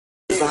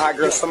It's a hot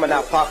girl summer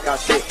now, pop got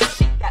shit.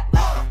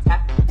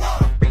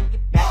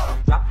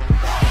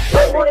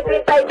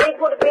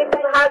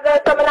 Hot girl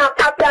summer now,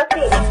 pop your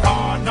shit.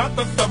 Not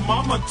the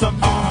thermometer,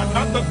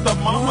 not the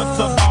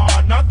thermometer,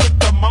 not the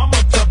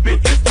thermometer,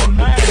 bitch, it's so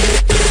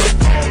nasty.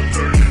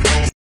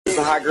 It's a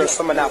hot girl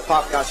summer now,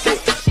 pop got shit.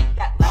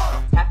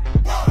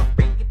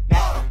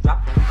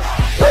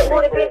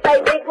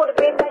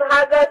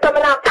 Hot girl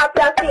summer now, pop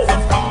your shit.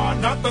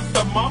 Not the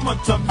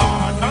thermometer,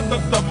 not the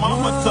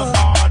thermometer,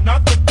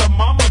 not the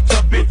thermometer,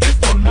 bitch, it's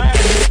so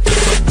nasty.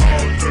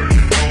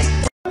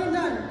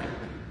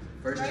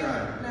 First try.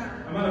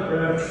 I'm out of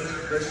breath.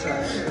 First try.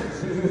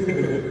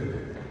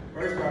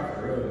 First try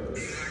for real.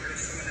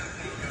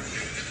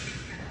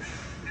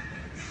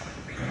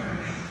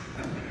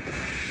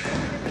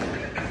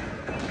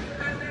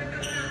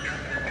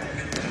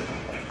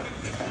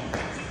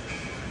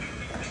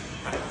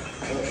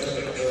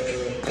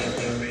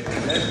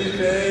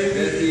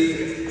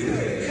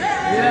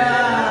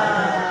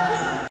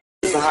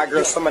 It's a hot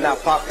girl summer now,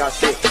 pop got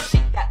shit.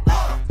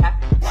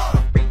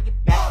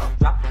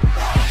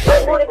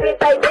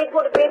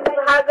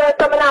 Hot girl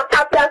summer now,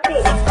 pop your shit.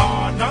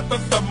 Not the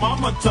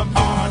thermometer,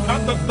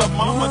 not the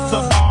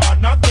thermometer,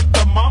 not the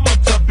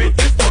thermometer, bitch,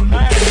 it's so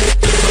nasty.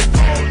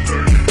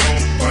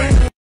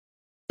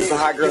 It's a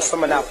hot girl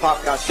summer now,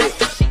 pop got shit.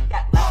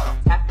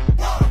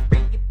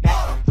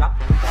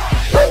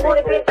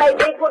 Hot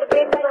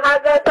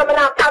girl summer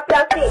now, pop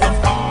your shit.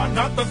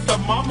 Not the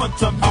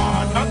thermometer,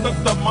 not the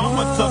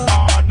thermometer,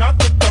 not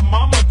the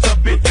thermometer,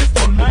 bitch, it's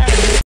so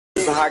nasty.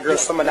 It's a hot girl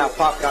summer now,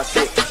 pop got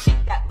shit.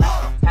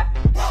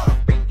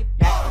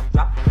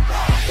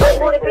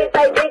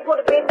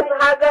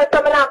 Hot girl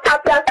summer now,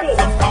 pop your shit.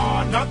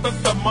 Not the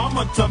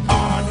thermometer,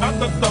 not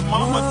the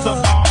thermometer,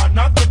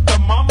 not the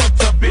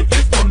thermometer, bitch,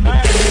 it's so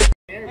nasty.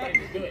 Everybody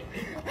just do it.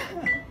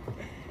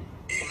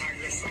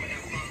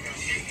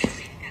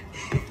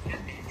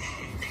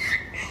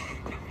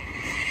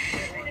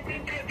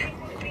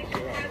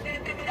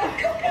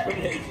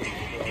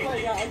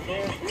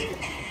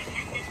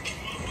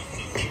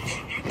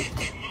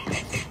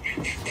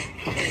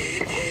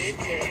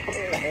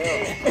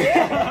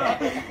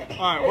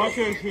 Alright, watch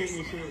that shit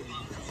and shit.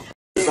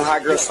 It's a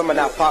hot girl summer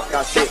now, pop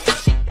got shit.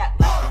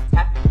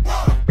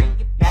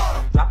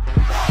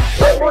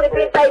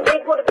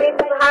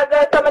 Hot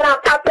girl summer now,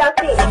 pop your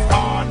shit.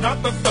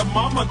 Not the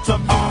thermometer,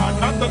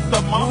 not the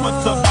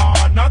thermometer,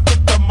 not the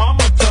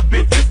thermometer,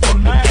 bitch, it's so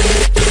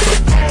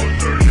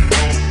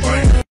nasty.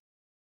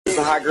 It's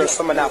a hot girl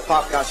summer now,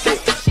 pop got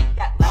shit. Hot girl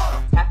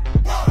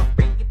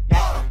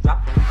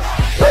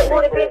summer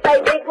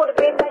now,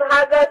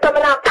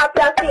 pop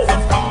your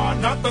shit.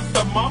 Not the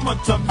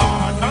thermometer,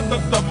 not the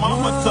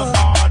thermometer,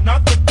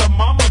 not the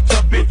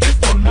thermometer, bitch,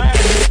 it's so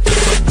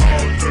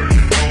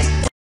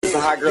nasty. It's a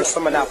hot girl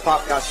summer now, pop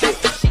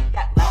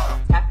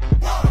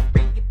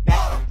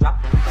got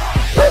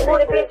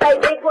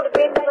shit. Hot girl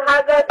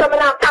summer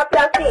now, pop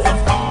your shit.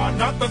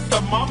 Not the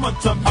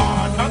thermometer, not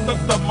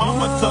the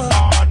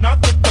thermometer,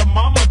 not the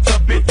thermometer,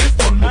 bitch, it's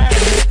so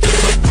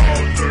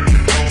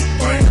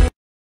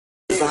nasty.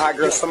 It's a hot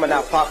girl summer now,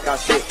 pop got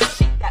shit.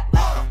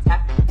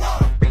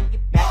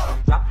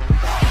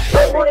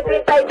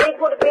 Hot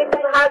girl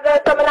summer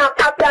now,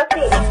 pop your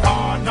shit.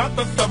 Not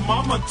the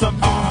thermometer,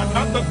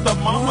 not the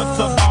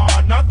thermometer,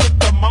 not the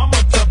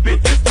thermometer,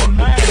 bitch, it's so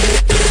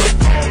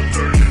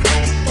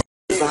nasty.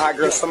 It's a hot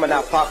girl summer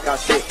now, pop got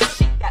shit.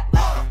 Hot girl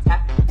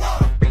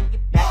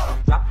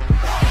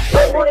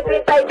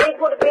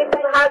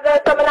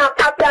summer now,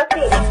 pop your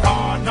shit.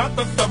 Not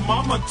the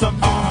thermometer,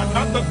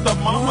 not the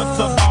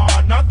thermometer,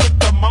 not the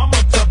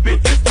thermometer,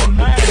 bitch, it's so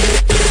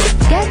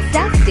nasty. Get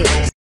dusty.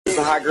 It's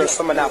a hot girl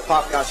summer now,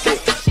 pop got shit.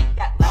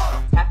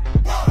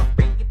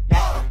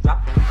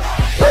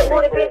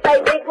 Hot girl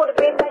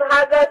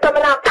summer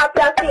now, pop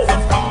your shit.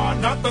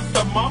 Not the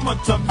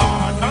thermometer,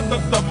 not the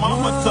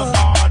thermometer,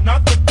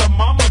 not the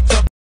thermometer.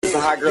 It's a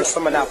hot girl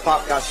summer now,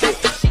 pop got shit.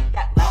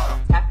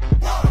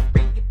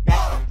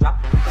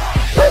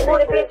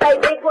 Hot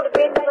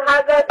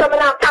girl summer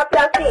now, pop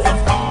your shit.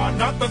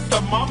 Not the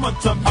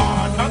thermometer,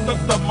 not the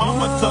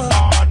thermometer,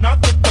 not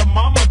the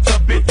thermometer,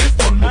 bitch, it's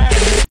so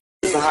nasty.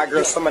 It's a hot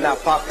girl summer now,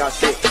 pop got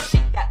shit.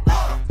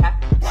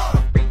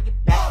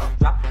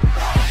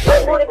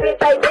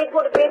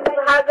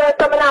 Hot girl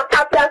summer now,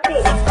 pop your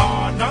shit.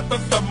 Not the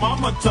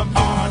thermometer,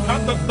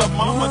 not the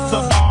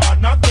thermometer,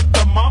 not the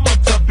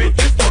thermometer, bitch,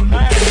 it's so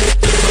nasty.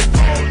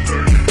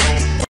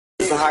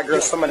 It's a hot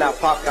girl summer now,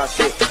 pop got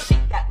shit.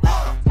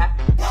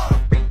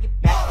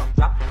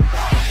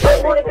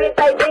 Hot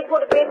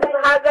girl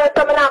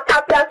summer now,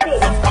 pop your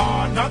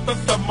shit. Not the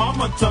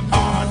thermometer,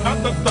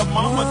 not the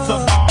thermometer,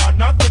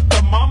 not the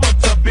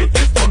thermometer, bitch,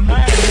 it's so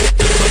nasty.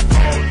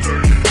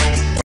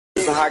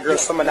 It's a hot girl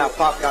summer now, pop got shit. Hot girl summer now,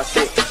 pop your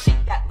shit.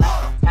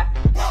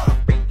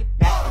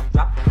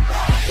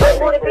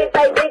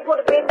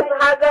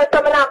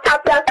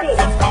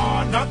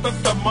 Not the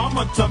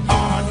thermometer,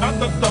 not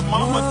the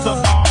thermometer,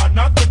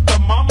 not the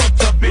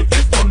thermometer, bitch,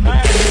 it's so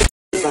nasty.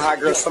 It's a hot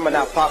girl summer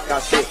now, pop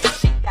got shit.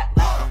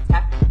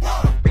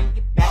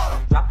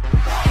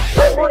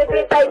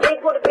 bitch like big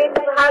with a bitch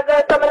like hot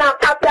girl coming out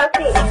pop your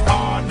shit.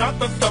 Not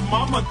that the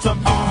mama to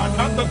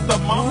not that the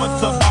mama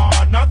to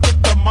not that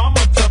the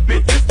mama to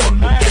bitch is so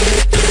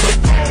nasty.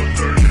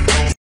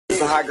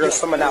 It's a hot girl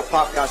summer now,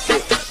 pop got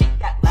shit.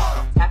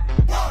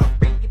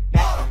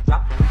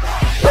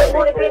 Big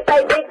with a bitch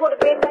like big with a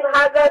bitch like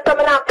hot girl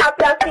coming out pop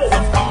your shit.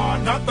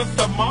 Not that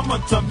the mama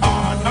to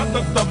not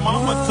that the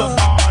mama to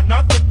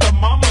not that the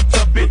mama to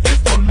bitch is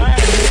so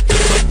nasty.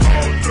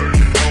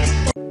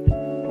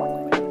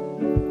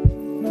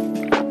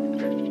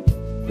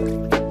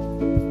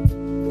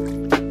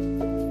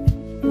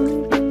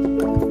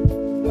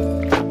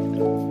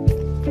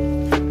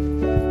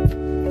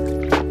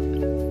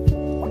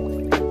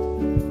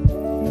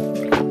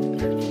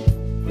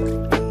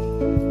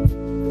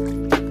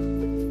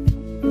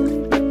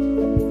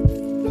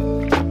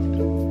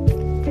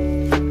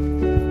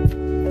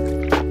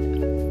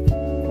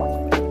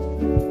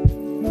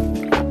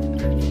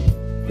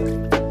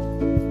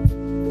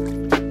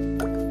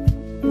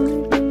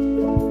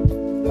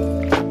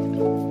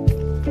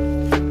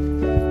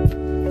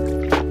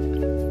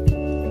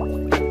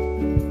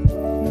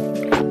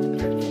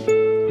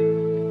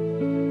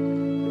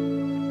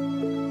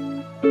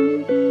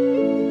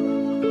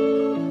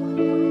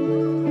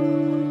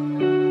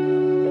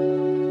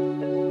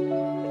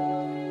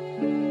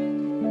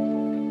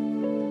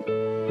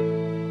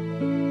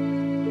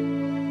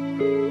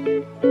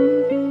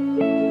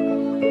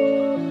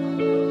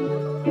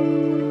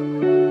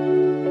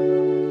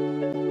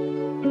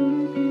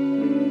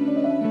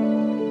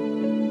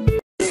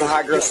 It's a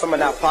hot girl summer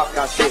now, pop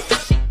got shit.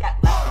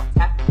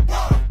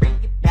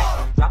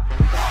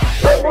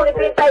 Big with a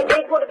bitch like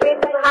big with a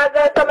bitch like hot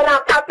girl coming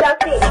out pop your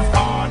shit.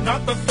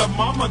 Not that the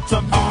mama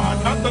to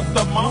not that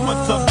the mama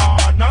to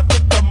not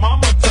that the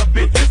mama to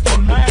bitch is so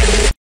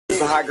nasty.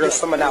 It's a hot girl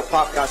summer now,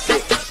 pop got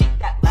shit.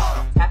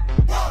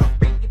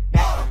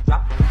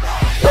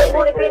 Big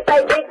with a bitch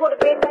like big with a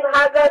bitch like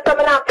hot girl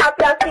coming out pop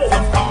your shit.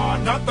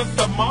 Not that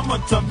the mama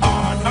to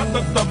not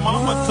that the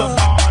mama to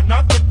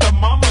not that the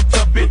mama to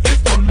bitch is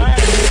so nasty.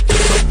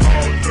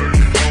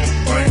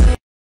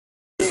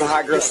 It's a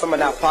hot girl summer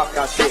now, pop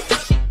got shit.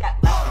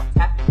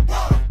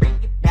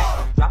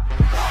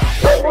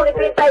 Big with a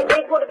bitch like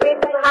big with a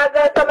bitch like hot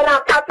girl coming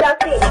out pop your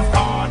shit.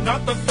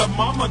 Not that the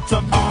mama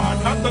to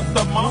not that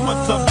the mama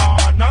to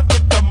not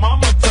that the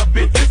mama to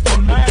bitch is so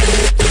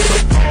nasty.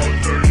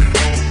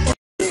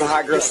 It's a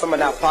hot girl summer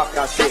now, pop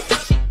got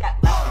shit.